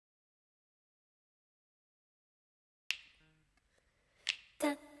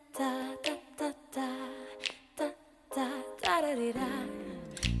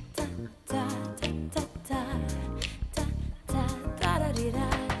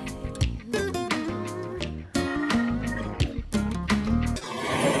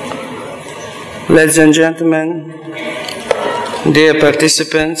Ladies and gentlemen, dear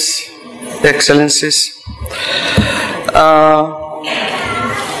participants, excellencies,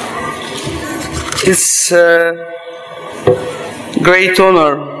 it's a great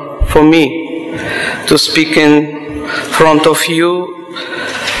honor for me to speak in front of you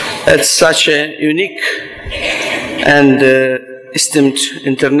at such a unique and esteemed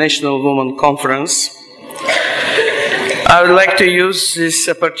International Women Conference. I would like to use this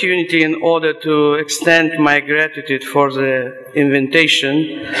opportunity in order to extend my gratitude for the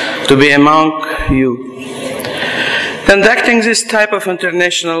invitation to be among you. Conducting this type of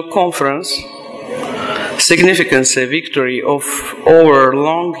international conference signifies a victory of over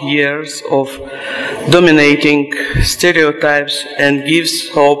long years of dominating stereotypes and gives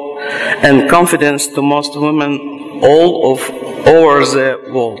hope and confidence to most women all over the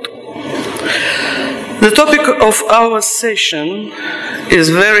world. The topic of our session is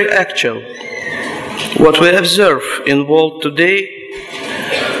very actual. What we observe in the world today: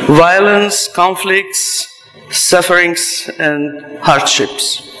 violence, conflicts, sufferings, and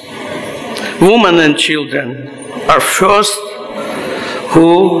hardships. Women and children are first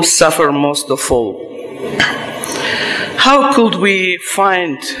who suffer most of all. How could we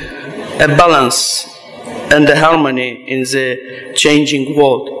find a balance and a harmony in the changing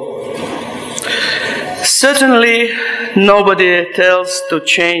world? Certainly, nobody tells to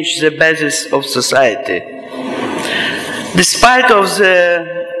change the basis of society. Despite of the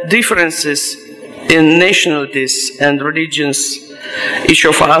differences in nationalities and religions, each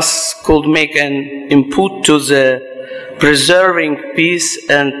of us could make an input to the preserving peace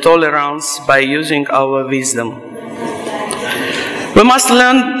and tolerance by using our wisdom. We must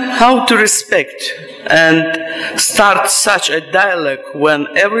learn how to respect and start such a dialogue when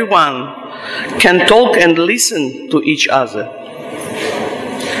everyone can talk and listen to each other.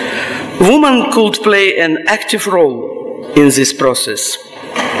 Women could play an active role in this process.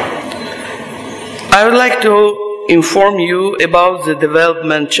 I would like to inform you about the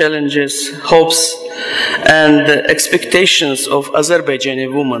development challenges, hopes, and expectations of Azerbaijani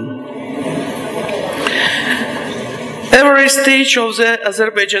women. Every stage of the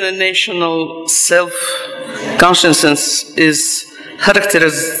Azerbaijani national self-consciousness is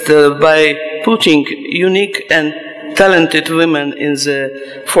characterized by putting unique and talented women in the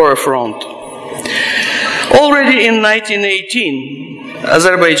forefront. Already in 1918,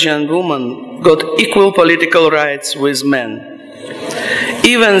 Azerbaijan women got equal political rights with men.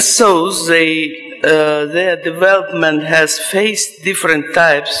 Even so, their development has faced different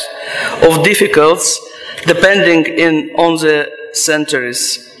types of difficulties depending on the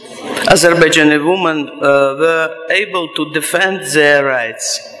centuries. Azerbaijani women were able to defend their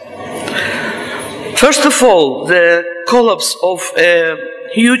rights. First of all, the collapse of a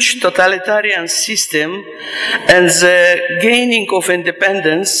huge totalitarian system and the gaining of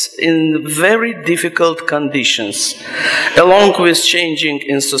independence in very difficult conditions, along with changing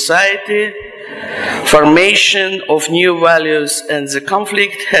in society, formation of new values, and the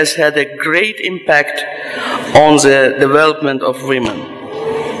conflict has had a great impact on the development of women.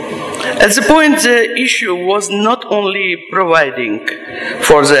 At the point, the issue was not only providing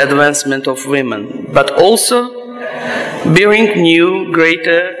for the advancement of women, but also bearing new,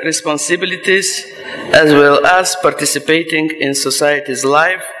 greater responsibilities, as well as participating in society's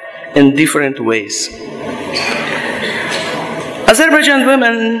life in different ways. Azerbaijan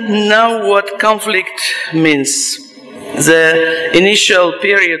women know what conflict means. The initial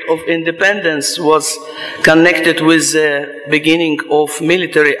period of independence was connected with the beginning of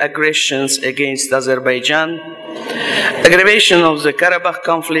military aggressions against Azerbaijan, aggravation of the Karabakh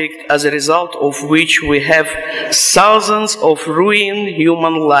conflict, as a result of which we have thousands of ruined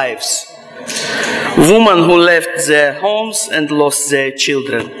human lives, women who left their homes and lost their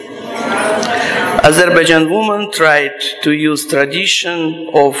children. Azerbaijan women tried to use tradition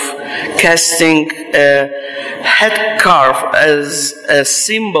of casting a headscarf as a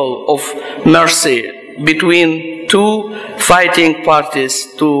symbol of mercy between two fighting parties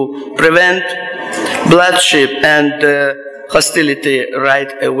to prevent bloodshed and hostility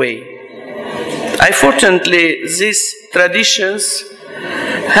right away. Unfortunately, these traditions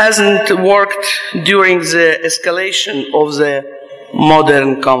hasn't worked during the escalation of the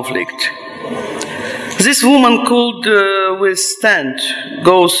modern conflict. This woman could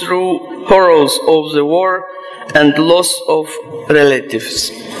go through horrors of the war and loss of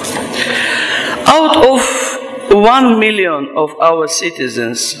relatives. Out of 1 million of our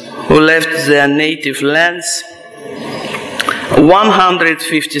citizens who left their native lands,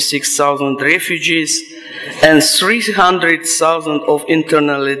 156,000 refugees and 300,000 of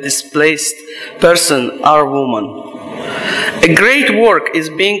internally displaced persons are women. A great work is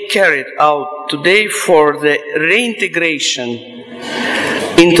being carried out today for the reintegration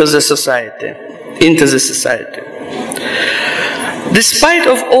into the society. Despite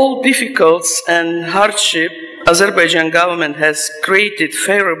of all difficulties and hardship, Azerbaijan government has created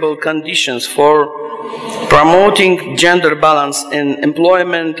favorable conditions for promoting gender balance in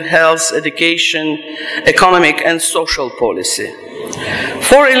employment, health, education, economic and social policy.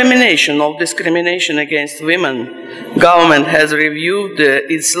 For elimination of discrimination against women, government has reviewed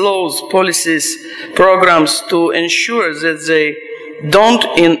its laws, policies, programs to ensure that they don't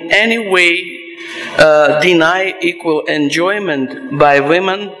in any way deny equal enjoyment by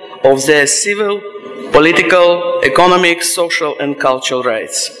women of their civil, political, economic, social and cultural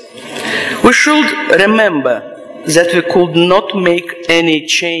rights. We should remember that we could not make any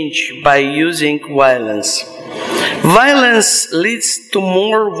change by using violence. Violence leads to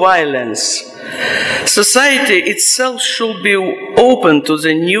more violence. Society itself should be open to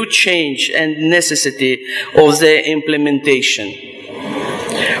the new change and necessity of their implementation.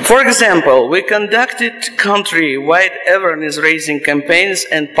 For example, we conducted country-wide awareness-raising campaigns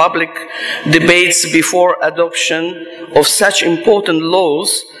and public debates before adoption of such important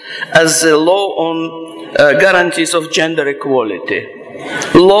laws as the law on guarantees of gender equality,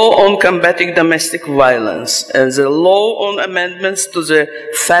 law on combating domestic violence, and the law on amendments to the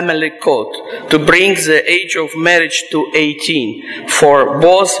family code to bring the age of marriage to 18 for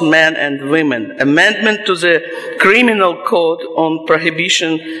both men and women, amendment to the criminal code on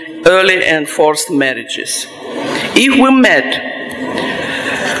prohibition early and forced marriages. If we met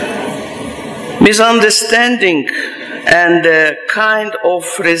misunderstanding and a kind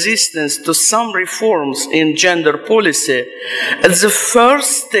of resistance to some reforms in gender policy at the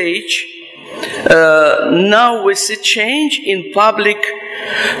first stage, now we see change in public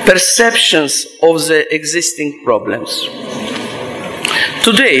perceptions of the existing problems.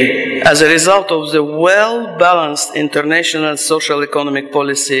 Today, as a result of the well-balanced international social economic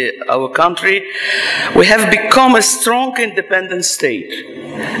policy of our country, we have become a strong independent state.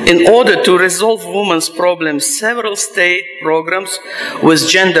 In order to resolve women's problems, several state programs with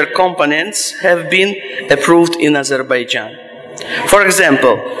gender components have been approved in Azerbaijan. For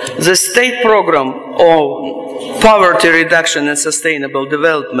example, the state program on poverty reduction and sustainable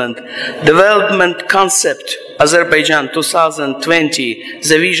development, development concept, Azerbaijan 2020,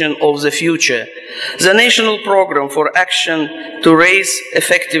 the vision of the future, the national program for action to raise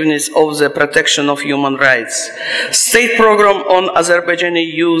effectiveness of the protection of human rights, state program on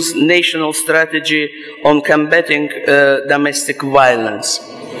Azerbaijani youth national strategy on combating domestic violence.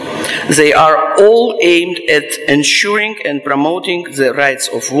 They are all aimed at ensuring and promoting the rights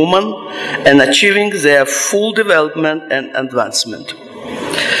of women and achieving their full development and advancement.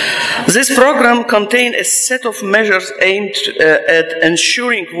 This program contains a set of measures aimed at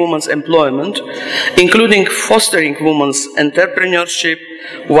ensuring women's employment, including fostering women's entrepreneurship,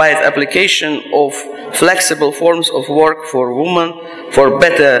 wide application of flexible forms of work for women, for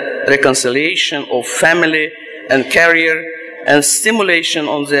better reconciliation of family and career, and stimulation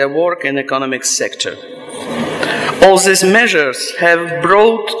on their work and economic sector. All these measures have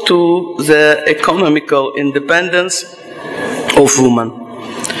brought to the economical independence of women.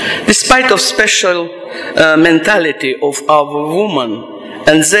 Despite of special mentality of our women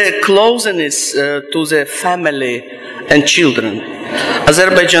and their closeness to their family and children,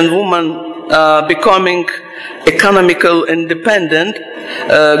 Azerbaijan women becoming economical independent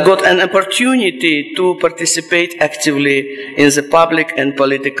got an opportunity to participate actively in the public and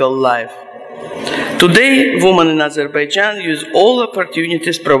political life. Today, women in Azerbaijan use all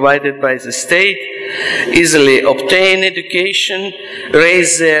opportunities provided by the state, easily obtain education,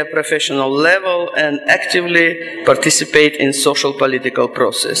 raise their professional level, and actively participate in social political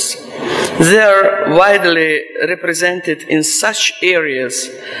process. They are widely represented in such areas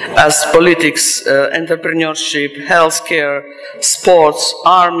as politics, entrepreneurship, healthcare, sports,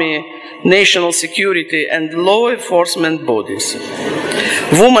 army, national security, and law enforcement bodies.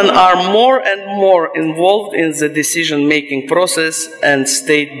 Women are more and more involved in the decision-making process and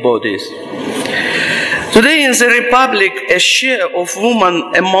state bodies. Today in the Republic, a share of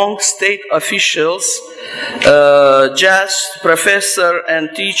women among state officials, just professor and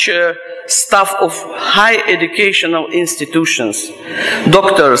teacher, staff of high educational institutions,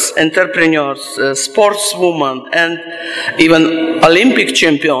 doctors, entrepreneurs, sportswomen, and even Olympic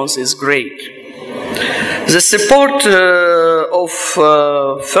champions is great. The support of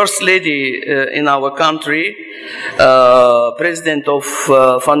First Lady in our country, President of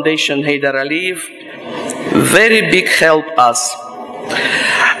Foundation Haidar Aliyev, very big help us.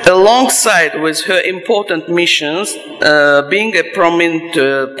 Alongside with her important missions, being a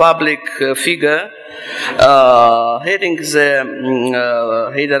prominent public figure, heading the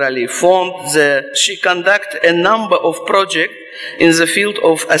Haidar Aliyev Fund, she conducts a number of projects in the field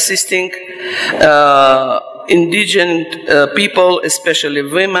of assisting indigenous people, especially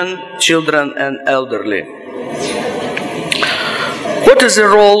women, children, and elderly. What is the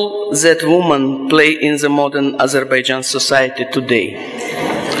role that women play in the modern Azerbaijan society today?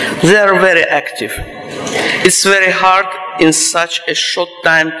 They are very active. It's very hard in such a short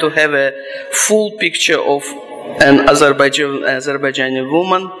time to have a full picture of an Azerbaijani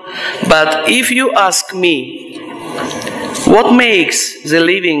woman, but if you ask me, what makes the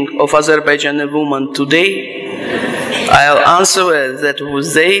living of Azerbaijani women today, I'll answer that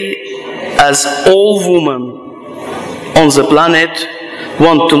they, as all women on the planet,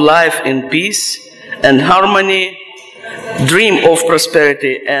 want to live in peace and harmony, dream of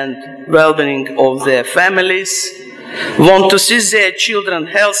prosperity and well-being of their families, want to see their children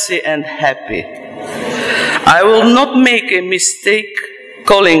healthy and happy. I will not make a mistake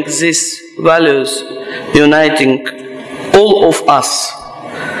calling these values uniting all of us,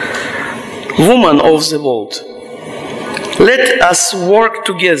 women of the world. Let us work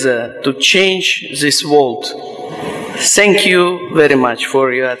together to change this world. Thank you very much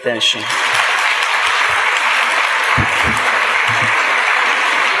for your attention.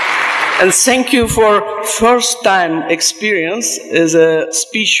 And thank you for first-time experience as a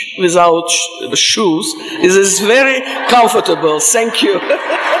speech without shoes. It is very comfortable. Thank you.